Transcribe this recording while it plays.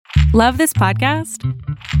Love this podcast?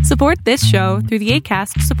 Support this show through the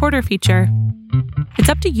Acast supporter feature. It's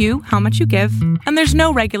up to you how much you give, and there's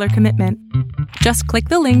no regular commitment. Just click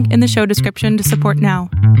the link in the show description to support now.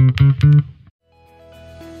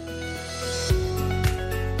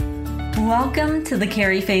 Welcome to the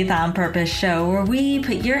Carry Faith on Purpose show, where we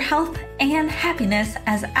put your health and happiness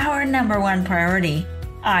as our number one priority.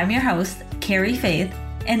 I'm your host, Carry Faith,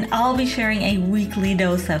 and I'll be sharing a weekly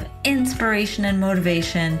dose of inspiration and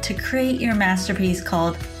motivation to create your masterpiece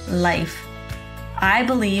called life. I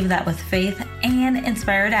believe that with faith and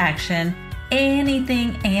inspired action,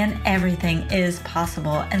 anything and everything is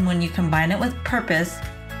possible. And when you combine it with purpose,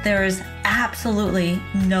 there is absolutely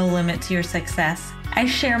no limit to your success. I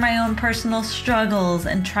share my own personal struggles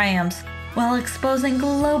and triumphs while exposing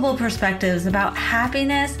global perspectives about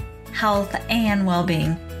happiness, health, and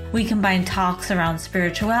well-being. We combine talks around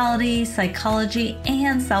spirituality, psychology,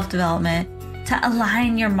 and self-development to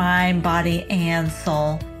align your mind, body, and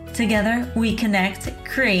soul. Together, we connect,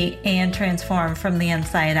 create, and transform from the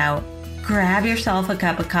inside out. Grab yourself a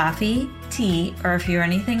cup of coffee, tea, or if you're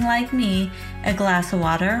anything like me, a glass of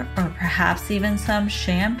water, or perhaps even some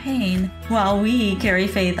champagne while we carry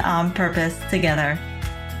faith on purpose together.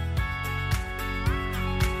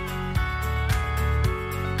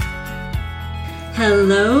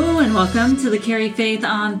 Hello and welcome to the Carry Faith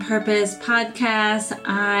on Purpose podcast.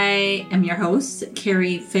 I am your host,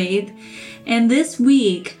 Carry Faith, and this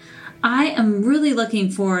week I am really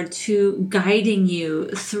looking forward to guiding you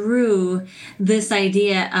through this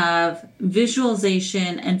idea of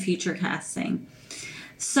visualization and future casting.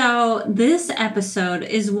 So this episode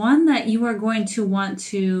is one that you are going to want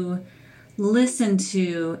to listen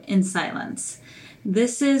to in silence.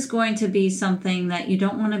 This is going to be something that you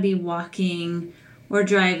don't want to be walking or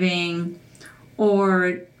driving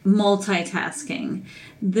or multitasking.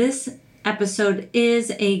 This episode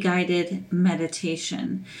is a guided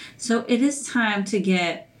meditation. So it is time to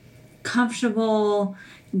get comfortable,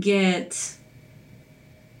 get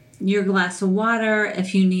your glass of water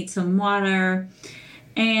if you need some water,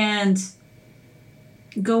 and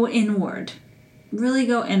go inward. Really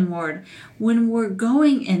go inward. When we're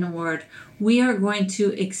going inward, we are going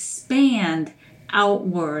to expand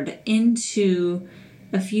outward into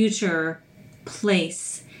a future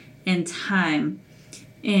place and time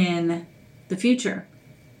in the future.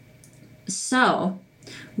 So,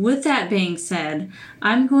 with that being said,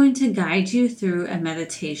 I'm going to guide you through a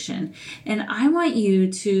meditation, and I want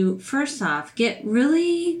you to first off get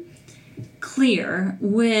really clear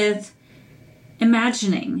with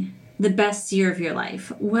imagining the best year of your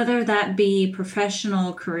life, whether that be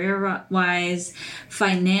professional, career-wise,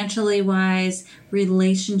 financially-wise,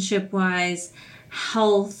 relationship-wise,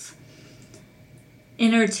 health,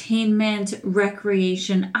 entertainment,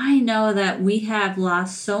 recreation. I know that we have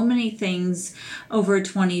lost so many things over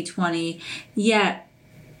 2020, yet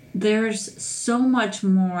there's so much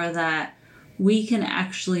more that we can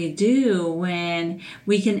actually do when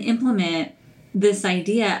we can implement this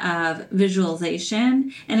idea of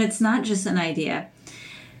visualization. And it's not just an idea.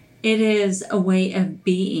 It is a way of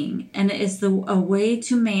being, and it is a way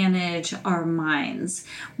to manage our minds.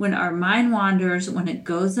 When our mind wanders, when it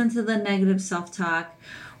goes into the negative self-talk,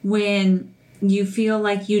 when you feel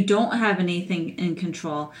like you don't have anything in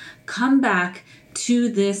control, come back to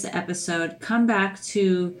this episode, come back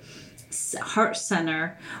to Heart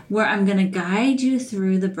Center, where I'm going to guide you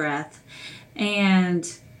through the breath and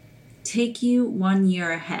take you 1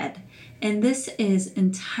 year ahead. And this is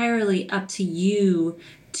entirely up to you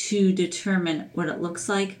to determine what it looks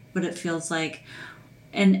like, what it feels like,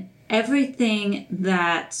 and everything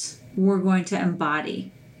that we're going to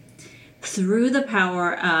embody through the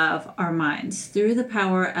power of our minds, through the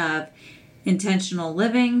power of intentional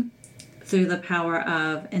living, through the power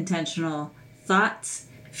of intentional thoughts,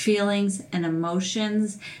 feelings, and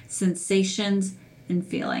emotions, sensations, and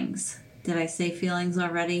feelings. Did I say feelings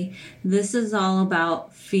already? This is all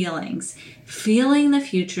about feelings. Feeling the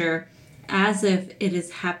future as if it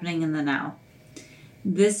is happening in the now.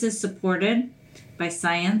 This is supported by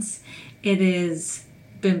science. It has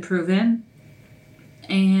been proven.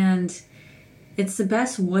 And it's the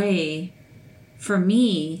best way for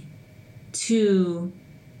me to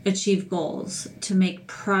achieve goals, to make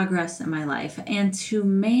progress in my life, and to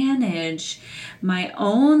manage my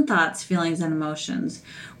own thoughts, feelings, and emotions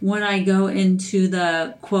when I go into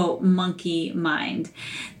the, quote, monkey mind.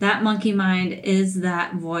 That monkey mind is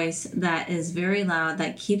that voice that is very loud,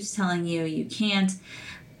 that keeps telling you you can't,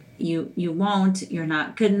 you won't, you're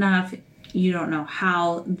not good enough, you don't know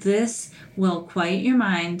how. This will quiet your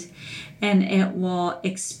mind, and it will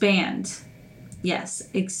expand. Yes,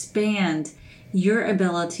 expand your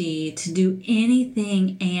ability to do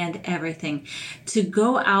anything and everything, to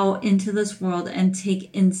go out into this world and take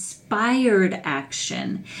inspired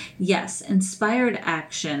action. Yes, inspired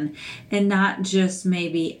action, and not just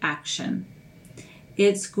maybe action.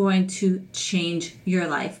 It's going to change your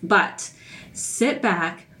life. But sit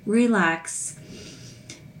back, relax,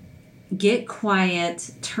 get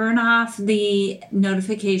quiet, turn off the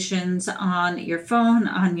notifications on your phone,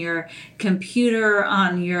 on your computer,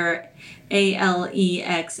 on your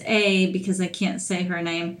Alexa, because I can't say her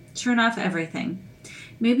name. Turn off everything.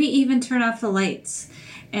 Maybe even turn off the lights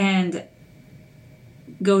and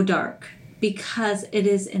go dark, because it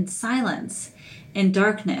is in silence and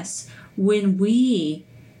darkness when we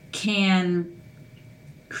can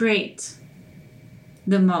create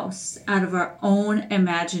the most out of our own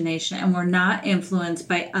imagination, and we're not influenced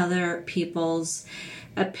by other people's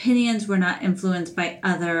opinions. We're not influenced by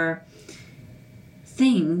other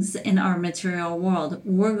things in our material world.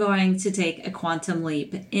 We're going to take a quantum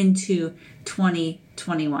leap into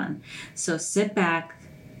 2021. So sit back,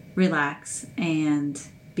 relax, and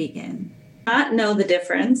begin. Not know the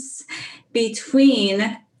difference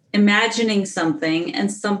between imagining something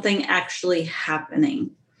and something actually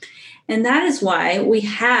happening. And that is why we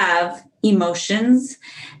have emotions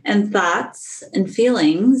and thoughts and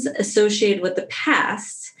feelings associated with the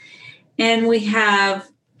past. And we have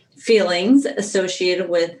feelings associated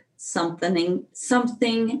with something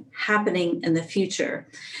happening in the future.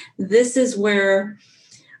 This is where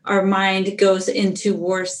our mind goes into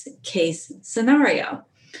worst case scenario.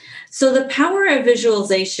 So the power of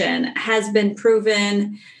visualization has been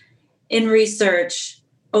proven in research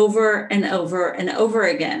over and over and over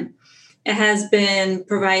again. It has been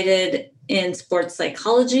provided in sports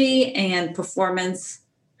psychology and performance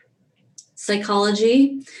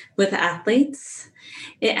psychology with athletes.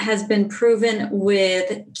 It has been proven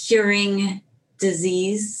with curing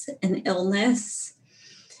disease and illness,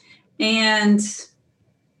 and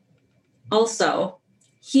also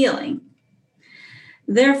healing.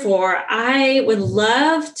 Therefore, I would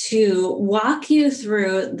love to walk you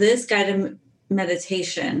through this guided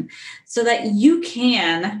meditation so that you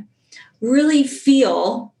can really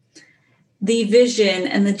feel the vision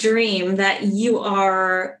and the dream that you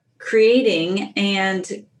are creating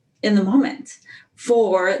and in the moment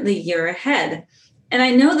for the year ahead. And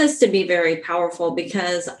I know this to be very powerful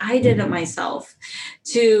because I did it myself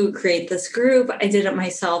to create this group. I did it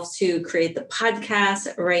myself to create the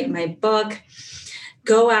podcast, write my book,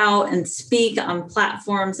 go out and speak on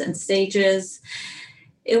platforms and stages.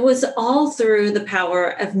 It was all through the power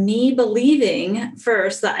of me believing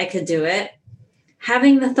first that I could do it,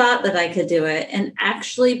 having the thought that I could do it, and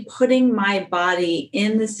actually putting my body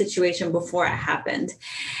in the situation before it happened.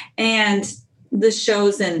 And this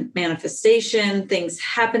shows in manifestation, things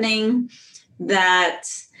happening that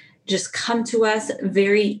just come to us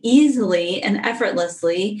very easily and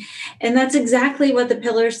effortlessly. And that's exactly what the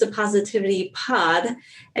Pillars to Positivity Pod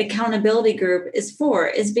accountability group is for,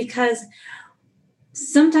 is because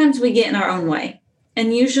sometimes we get in our own way.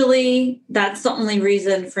 And usually that's the only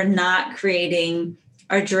reason for not creating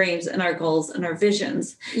our dreams and our goals and our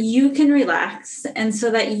visions. You can relax, and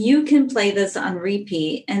so that you can play this on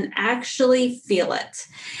repeat and actually feel it.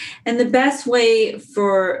 And the best way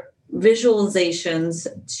for visualizations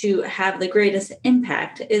to have the greatest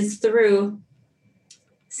impact is through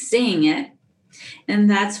seeing it. And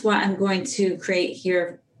that's what I'm going to create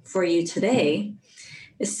here for you today,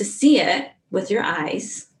 is to see it with your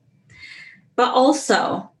eyes, but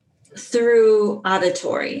also through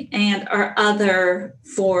auditory and our other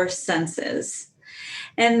four senses.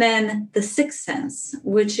 And then the sixth sense,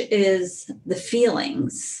 which is the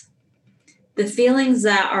feelings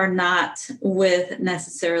that are not with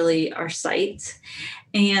necessarily our sight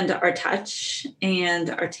and our touch and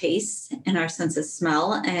our taste and our sense of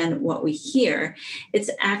smell and what we hear.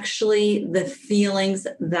 It's actually the feelings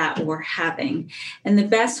that we're having. And the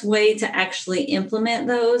best way to actually implement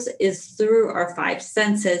those is through our five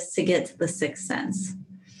senses to get to the sixth sense.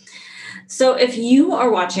 So if you are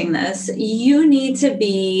watching this, you need to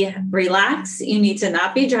be relaxed. You need to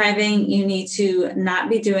not be driving. You need to not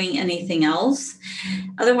be doing anything else.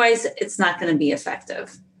 Otherwise, it's not going to be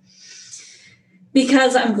effective.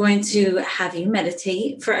 Because I'm going to have you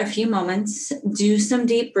meditate for a few moments, do some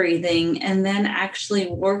deep breathing, and then actually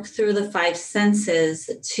work through the five senses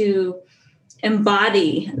to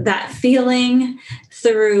embody that feeling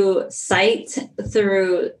through sight,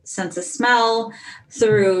 through sense of smell,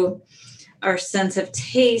 through our sense of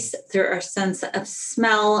taste, through our sense of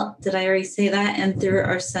smell. Did I already say that? And through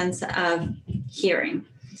our sense of hearing.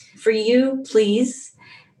 For you, please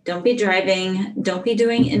Don't be driving. Don't be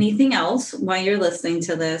doing anything else while you're listening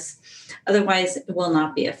to this. Otherwise, it will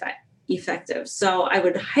not be effective. So I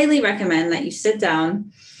would highly recommend that you sit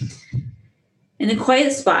down in a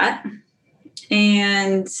quiet spot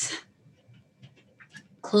and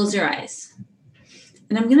close your eyes.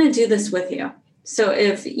 And I'm going to do this with you. So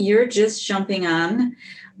if you're just jumping on,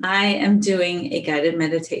 I am doing a guided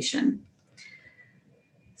meditation.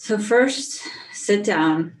 So first, sit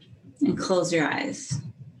down and close your eyes.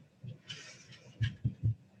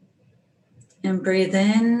 And breathe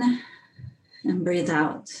in and breathe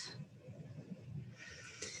out.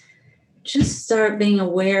 Just start being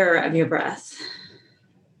aware of your breath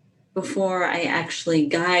before I actually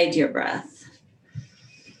guide your breath.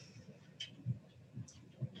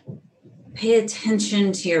 Pay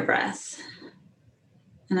attention to your breath.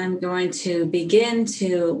 And I'm going to begin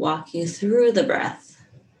to walk you through the breath.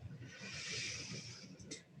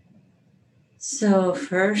 So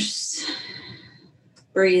first,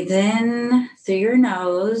 breathe in through your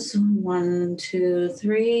nose, 1, 2,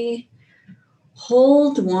 3.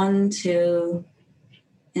 Hold 1, 2,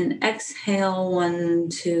 and exhale 1,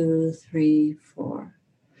 2, 3, 4.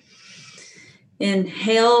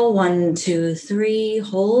 Inhale 1, 2, 3.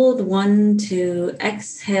 Hold 1, 2.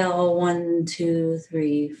 Exhale 1, 2,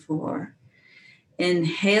 3, 4.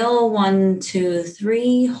 Inhale 1, 2,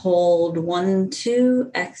 3. Hold 1,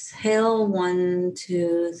 2. Exhale 1,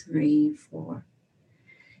 2, 3, 4.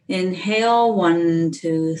 Inhale 1,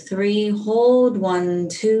 2, 3. Hold 1,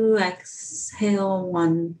 2. Exhale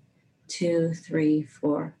 1, 2, 3,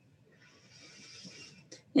 4.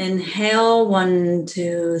 Inhale 1,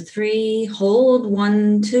 2, 3. Hold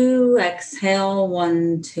 1, 2. Exhale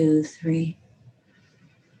 1, 2, 3.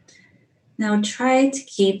 Now try to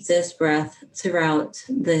keep this breath throughout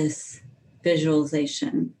this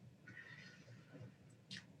visualization.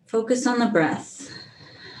 Focus on the breath.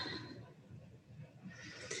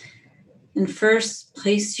 And first,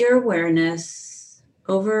 place your awareness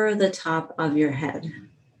over the top of your head.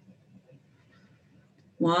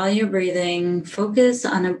 While you're breathing, focus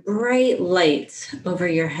on a bright light over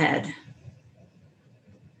your head.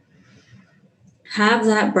 Have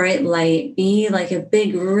that bright light be like a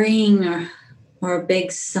big ring or a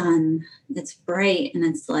big sun. It's bright and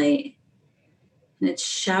it's light. And it's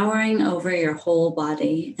showering over your whole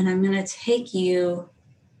body. And I'm going to take you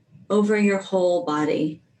over your whole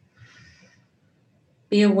body.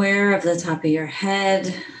 Be aware of the top of your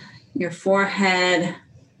head, your forehead.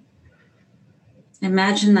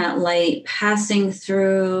 Imagine that light passing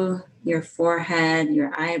through your forehead,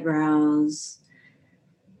 your eyebrows,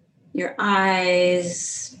 your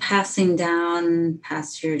eyes, passing down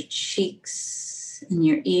past your cheeks and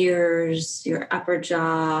your ears, your upper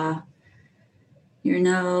jaw, your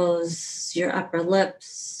nose, your upper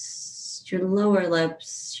lips, your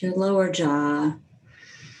lower jaw.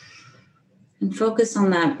 And focus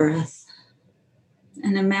on that breath.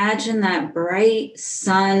 And imagine that bright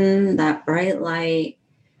sun, that bright light,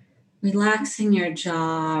 relaxing your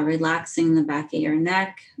jaw, relaxing the back of your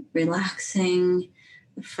neck, relaxing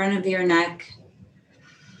the front of your neck,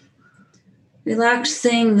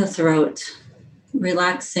 relaxing the throat,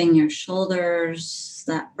 relaxing your shoulders.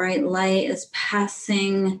 That bright light is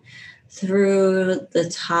passing through the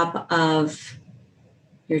top of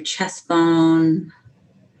your chest bone,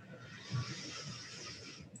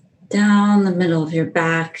 down the middle of your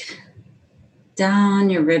back, down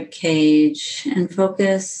your rib cage, and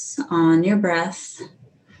focus on your breath.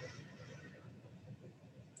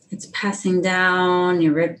 It's passing down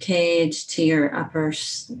your rib cage to your upper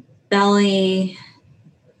belly,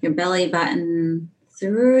 your belly button,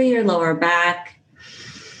 through your lower back,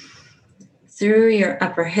 through your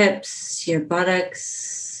upper hips, your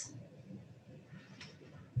buttocks,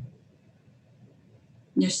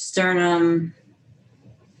 your sternum.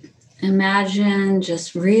 Imagine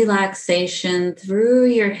just relaxation through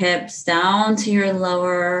your hips down to your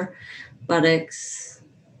lower buttocks,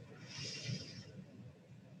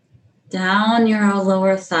 down your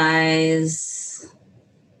lower thighs,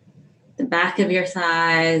 the back of your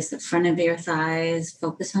thighs, the front of your thighs.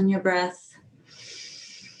 Focus on your breath.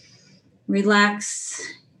 Relax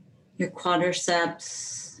your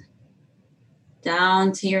quadriceps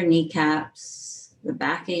down to your kneecaps, the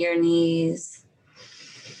back of your knees,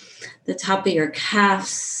 the top of your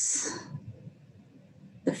calves,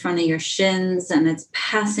 the front of your shins, and it's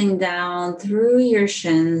passing down through your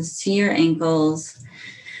shins to your ankles,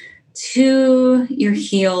 to your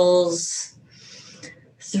heels,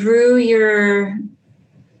 through your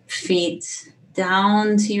feet,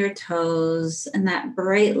 down to your toes, and that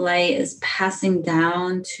bright light is passing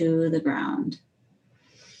down to the ground.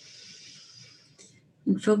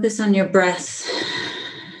 And focus on your breath.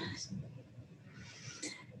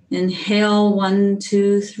 Inhale, 1,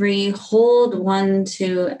 2, 3. Hold, 1,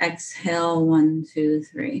 2. Exhale, 1, 2,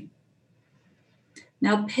 3.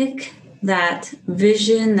 Now pick that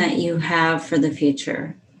vision that you have for the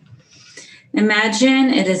future. Imagine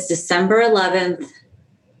it is December 11th,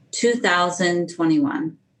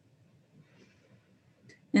 2021.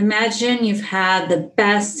 Imagine you've had the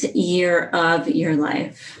best year of your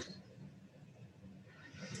life.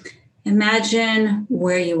 Imagine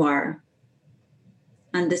where you are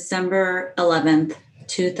on December 11th,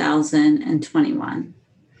 2021,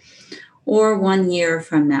 or 1 year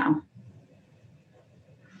from now.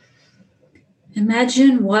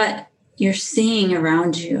 Imagine what you're seeing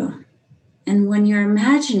around you. And when you're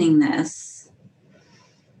imagining this,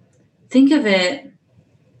 think of it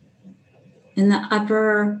in the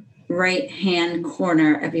upper right-hand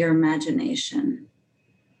corner of your imagination.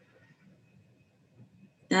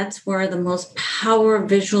 That's where the most power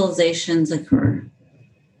visualizations occur.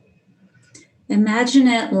 Imagine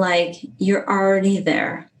it like you're already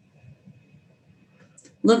there.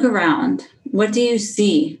 Look around. What do you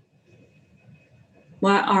see?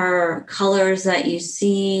 What are colors that you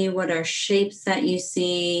see? What are shapes that you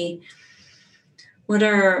see? What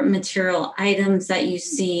are material items that you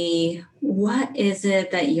see? What is it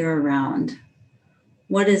that you're around?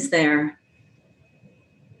 What is there?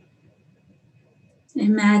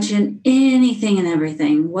 Imagine anything and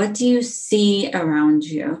everything. What do you see around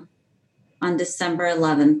you on December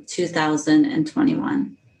 11th,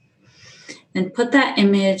 2021? And put that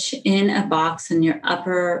image in a box in your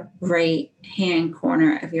upper right-hand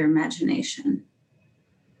corner of your imagination.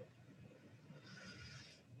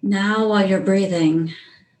 Now, while you're breathing,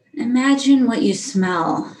 imagine what you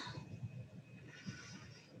smell.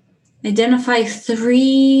 Identify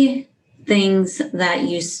 3 things that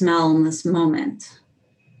you smell in this moment.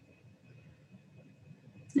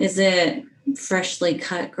 Is it freshly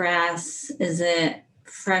cut grass? Is it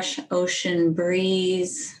fresh ocean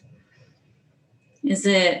breeze? Is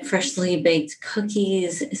it freshly baked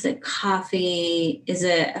cookies? Is it coffee? Is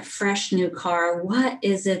it a fresh new car? What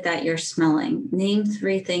is it that you're smelling? Name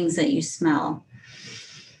 3 things that you smell.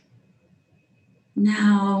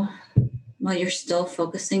 Now, while you're still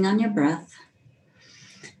focusing on your breath,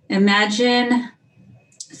 imagine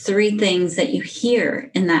 3 things that you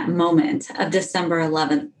hear in that moment of December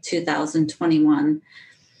 11th, 2021.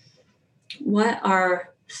 What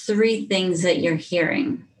are 3 things that you're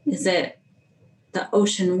hearing? Is it the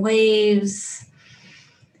ocean waves?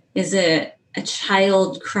 Is it a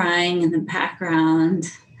child crying in the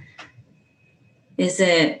background? Is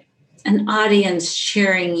it an audience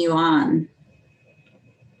cheering you on?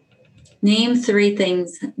 Name 3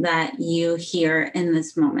 things that you hear in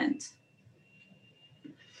this moment.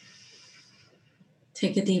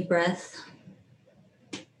 Take a deep breath.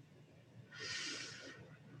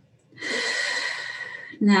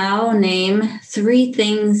 Now name 3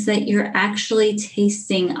 things that you're actually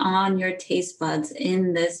tasting on your taste buds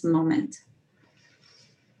in this moment.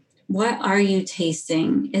 What are you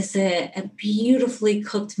tasting? Is it a beautifully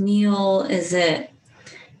cooked meal? Is it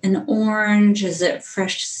an orange? Is it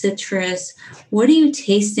fresh citrus? What are you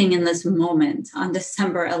tasting in this moment on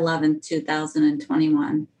December 11th,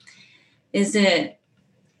 2021? Is it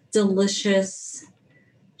delicious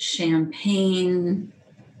champagne?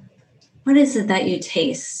 What is it that you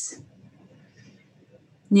taste?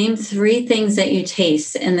 Name 3 things that you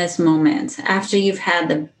taste in this moment after you've had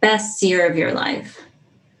the best year of your life.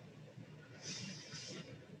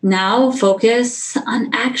 Now focus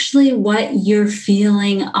on actually what you're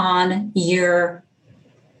feeling on your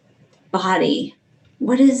body.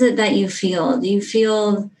 What is it that you feel? Do you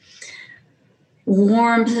feel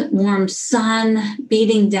warm sun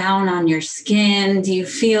beating down on your skin? Do you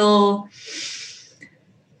feel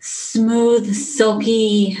smooth,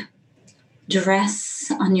 silky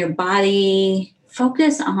dress on your body?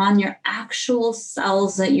 Focus on your actual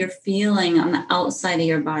cells that you're feeling on the outside of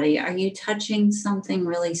your body. Are you touching something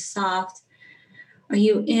really soft? Are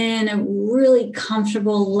you in a really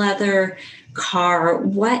comfortable leather car?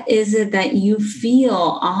 What is it that you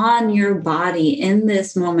feel on your body in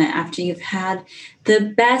this moment after you've had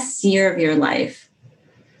the best year of your life?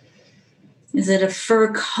 Is it a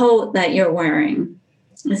fur coat that you're wearing?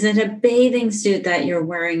 Is it a bathing suit that you're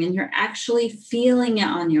wearing and you're actually feeling it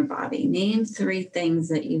on your body? Name 3 things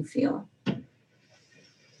that you feel.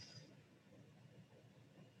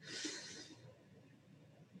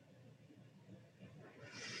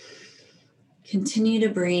 Continue to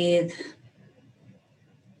breathe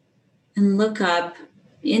and look up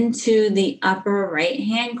into the upper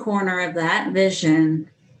right-hand corner of that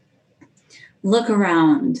vision. Look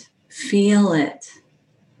around, feel it.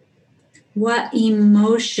 What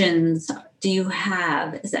emotions do you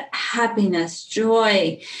have? Is it happiness,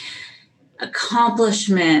 joy,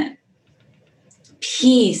 accomplishment,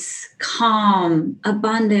 peace, calm,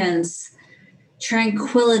 abundance,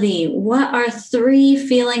 tranquility? What are 3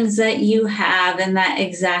 feelings that you have in that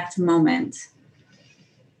exact moment?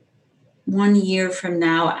 1 year from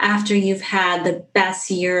now, after you've had the best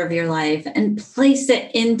year of your life, and place it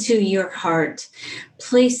into your heart,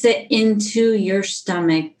 place it into your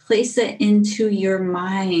stomach, place it into your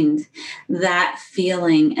mind, that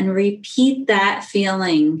feeling, and repeat that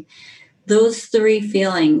feeling, those 3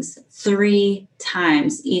 feelings, 3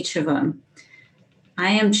 times, each of them.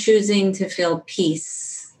 I am choosing to feel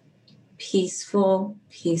peace, peaceful,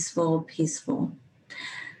 peaceful, peaceful.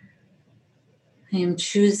 I am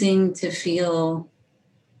choosing to feel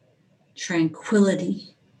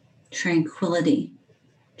tranquility, tranquility,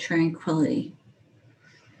 tranquility.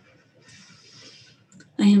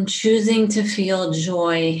 I am choosing to feel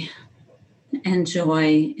joy and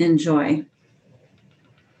joy and joy.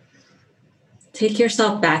 Take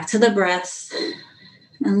yourself back to the breath,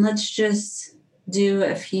 and let's just do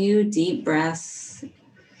a few deep breaths.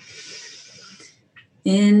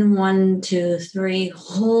 In 1, 2, 3,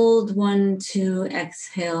 hold 1, 2,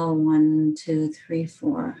 exhale 1, 2, 3,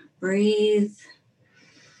 4. Breathe.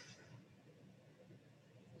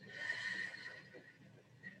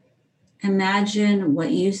 Imagine what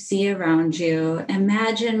you see around you.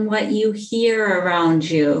 Imagine what you hear around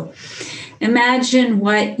you. Imagine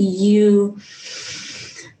what you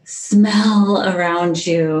smell around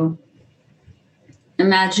you.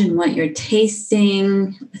 Imagine what you're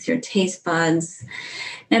tasting with your taste buds.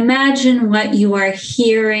 Imagine what you are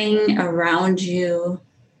hearing around you.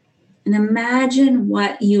 And imagine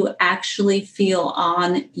what you actually feel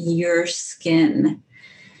on your skin.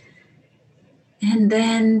 And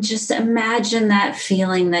then just imagine that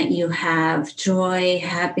feeling that you have: joy,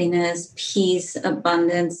 happiness, peace,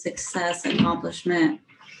 abundance, success, accomplishment.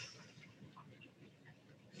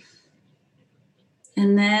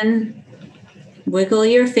 And then wiggle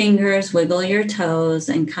your fingers, wiggle your toes,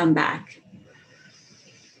 and come back.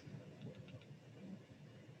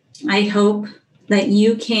 I hope that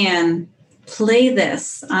you can play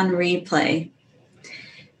this on replay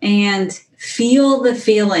and feel the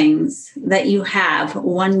feelings that you have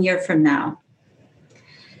 1 year from now,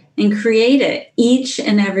 and create it each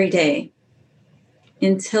and every day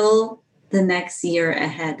until the next year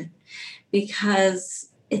ahead. Because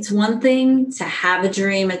it's one thing to have a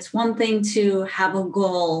dream. It's one thing to have a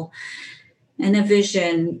goal and a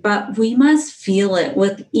vision, but we must feel it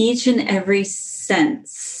with each and every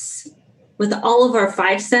sense, with all of our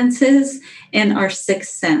 5 senses and our 6th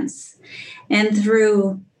sense. And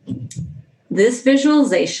through this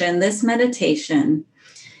visualization, this meditation,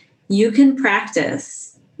 you can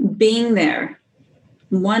practice being there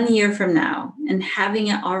 1 year from now and having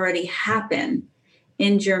it already happen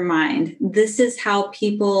in your mind. This is how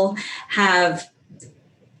people have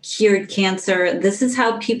cured cancer. This is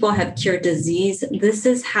how people have cured disease. This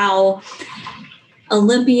is how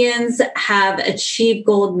Olympians have achieved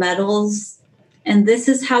gold medals. And this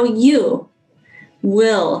is how you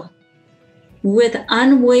will, with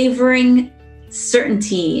unwavering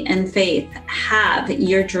certainty and faith, have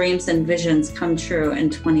your dreams and visions come true in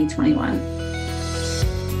 2021.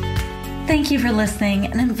 Thank you for listening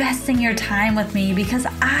and investing your time with me, because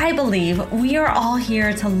I believe we are all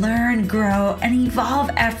here to learn, grow, and evolve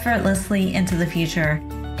effortlessly into the future.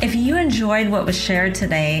 If you enjoyed what was shared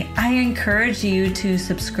today, I encourage you to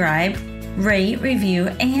subscribe, rate, review,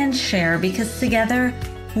 and share, because together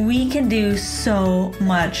we can do so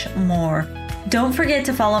much more. Don't forget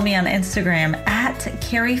to follow me on Instagram at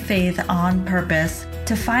CarryFaithOnPurpose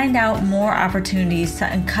to find out more opportunities to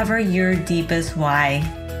uncover your deepest why.